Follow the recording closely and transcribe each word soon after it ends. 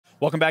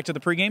Welcome back to the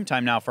pregame.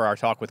 Time now for our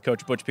talk with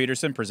Coach Butch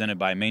Pedersen, presented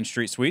by Main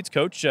Street Suites.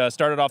 Coach,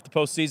 started off the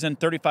postseason,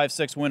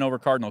 35-6 win over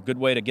Cardinal. Good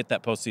way to get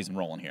that postseason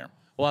rolling here.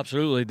 Well,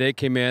 absolutely. They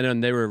came in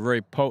and they were a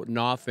very potent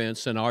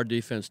offense, and our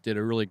defense did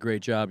a really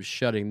great job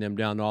shutting them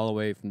down all the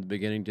way from the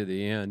beginning to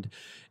the end.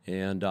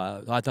 And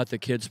I thought the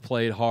kids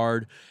played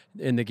hard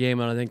in the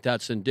game, and I think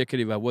that's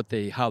indicative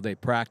of how they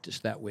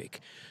practiced that week.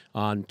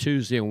 On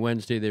Tuesday and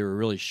Wednesday, they were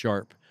really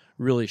sharp,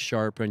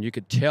 and you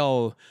could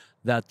tell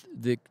that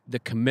the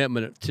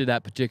commitment to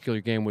that particular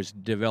game was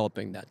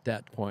developing at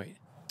that point.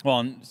 Well,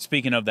 and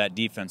speaking of that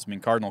defense, I mean,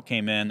 Cardinal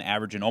came in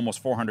averaging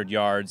almost 400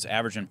 yards,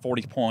 averaging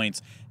 40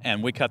 points,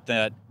 and we cut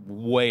that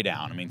way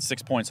down. I mean,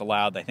 6 points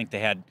allowed. I think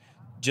they had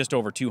just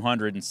over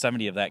 200, and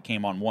 70 of that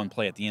came on one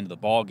play at the end of the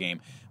ball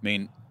game. I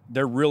mean,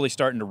 they're really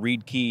starting to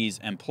read keys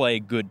and play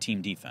good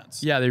team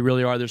defense. Yeah, they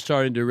really are. They're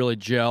starting to really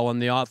gel,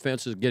 and the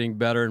offense is getting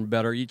better and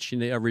better each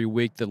and every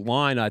week. The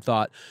line, I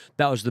thought,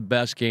 that was the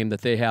best game that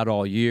they had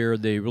all year.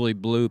 They really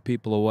blew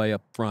people away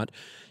up front.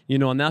 You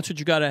know, and that's what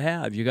you got to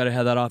have. You got to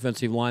have that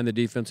offensive line, the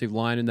defensive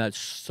line, and that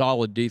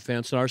solid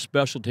defense. And our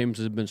special teams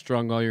have been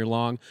strong all year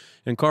long.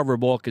 And Carver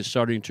Bulk is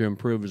starting to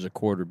improve as a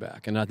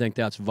quarterback. And I think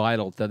that's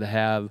vital to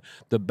have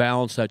the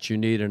balance that you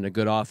need in a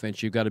good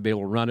offense. You've got to be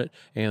able to run it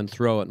and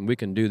throw it, and we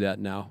can do that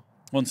now.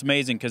 Well, it's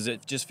amazing because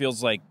it just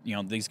feels like, you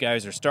know, these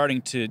guys are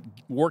starting to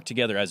work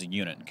together as a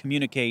unit and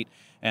communicate.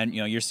 And,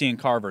 you know, you're seeing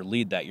Carver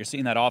lead that. You're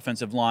seeing that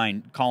offensive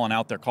line calling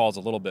out their calls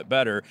a little bit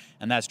better,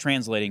 and that's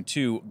translating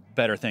to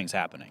better things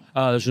happening.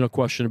 There's no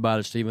question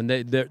about it, Stephen.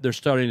 They're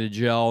starting to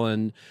gel,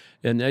 and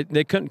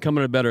they couldn't come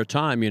at a better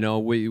time. You know,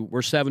 we're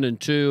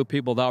 7-2.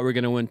 People thought we were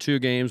going to win 2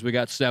 games. We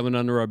got 7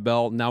 under our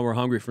belt. Now we're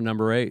hungry for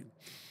number 8.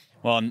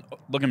 Well, and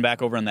looking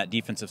back over on that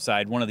defensive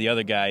side, one of the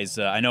other guys,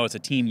 I know it's a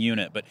team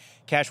unit, but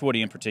Cash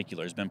Woody in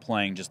particular has been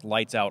playing just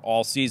lights out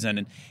all season.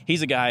 And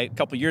he's a guy a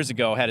couple years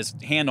ago had his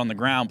hand on the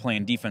ground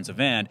playing defensive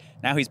end.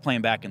 Now he's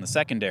playing back in the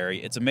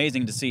secondary. It's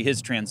amazing to see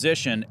his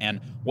transition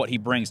and what he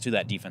brings to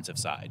that defensive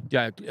side.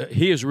 Yeah,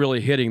 he is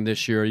really hitting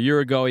this year. A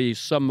year ago, he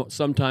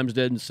sometimes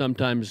did and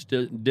sometimes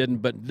didn't,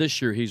 but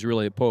this year he's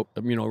really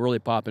really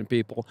popping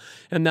people.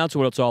 And that's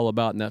what it's all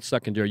about in that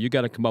secondary. You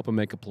got to come up and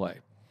make a play.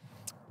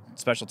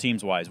 Special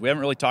teams wise, we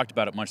haven't really talked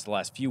about it much the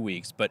last few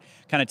weeks, but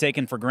kind of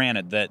taken for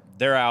granted that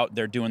they're out,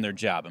 they're doing their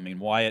job. I mean,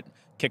 Wyatt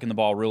kicking the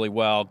ball really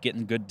well,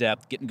 getting good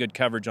depth, getting good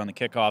coverage on the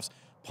kickoffs,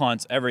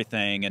 punts,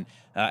 everything. And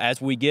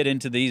as we get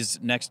into these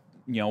next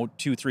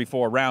 2, 3,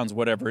 4 rounds,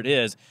 whatever it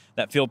is,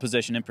 that field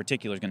position in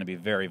particular is going to be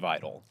very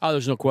vital. Oh,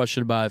 there's no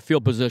question about it.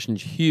 Field position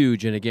is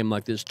huge in a game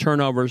like this.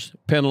 Turnovers,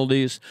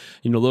 penalties,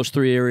 those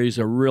 3 areas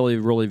are really,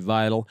 really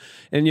vital.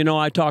 And,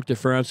 I talked to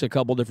France a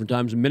couple different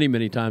times,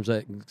 many times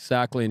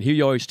exactly, and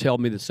he always told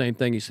me the same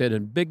thing. He said,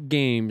 in big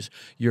games,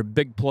 your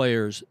big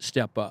players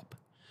step up.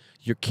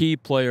 Your key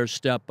players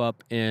step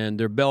up, and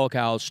their bell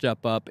cows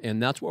step up,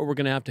 and that's what we're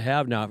going to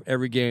have now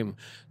every game.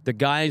 The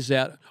guys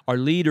that are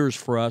leaders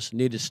for us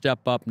need to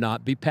step up,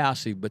 not be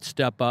passive, but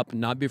step up and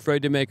not be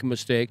afraid to make a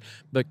mistake,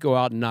 but go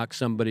out and knock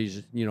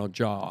somebody's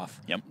jaw off.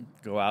 Yep,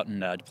 go out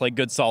and play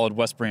good, solid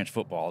West Branch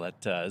football.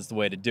 That is the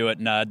way to do it.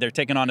 And they're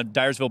taking on a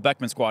Dyersville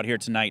Beckman squad here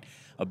tonight.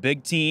 A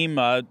big team,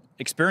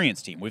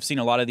 experienced team. We've seen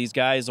a lot of these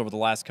guys over the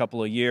last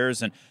couple of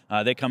years, and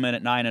they come in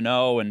at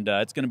 9-0, and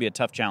it's going to be a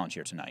tough challenge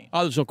here tonight.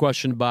 Oh, there's no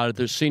question about it.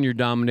 They're senior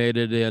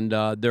dominated,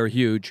 and they're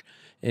huge.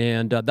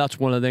 And that's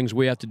one of the things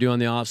we have to do in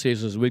the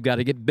offseason is we've got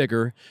to get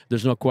bigger.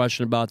 There's no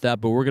question about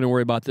that. But we're going to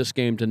worry about this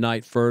game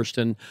tonight first.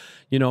 And,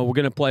 we're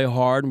going to play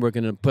hard, and we're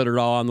going to put it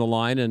all on the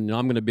line. And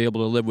I'm going to be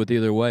able to live with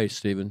either way,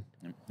 Stephen.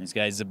 These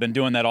guys have been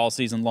doing that all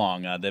season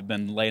long. They've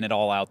been laying it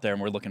all out there,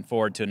 and we're looking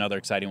forward to another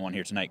exciting one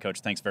here tonight.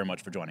 Coach, thanks very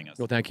much for joining us.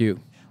 Well, thank you.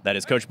 That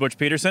is Coach Butch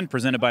Pedersen,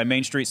 presented by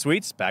Main Street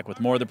Suites. Back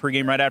with more of the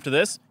pregame right after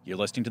this. You're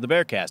listening to the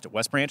Bearcast at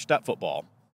westbranch.football.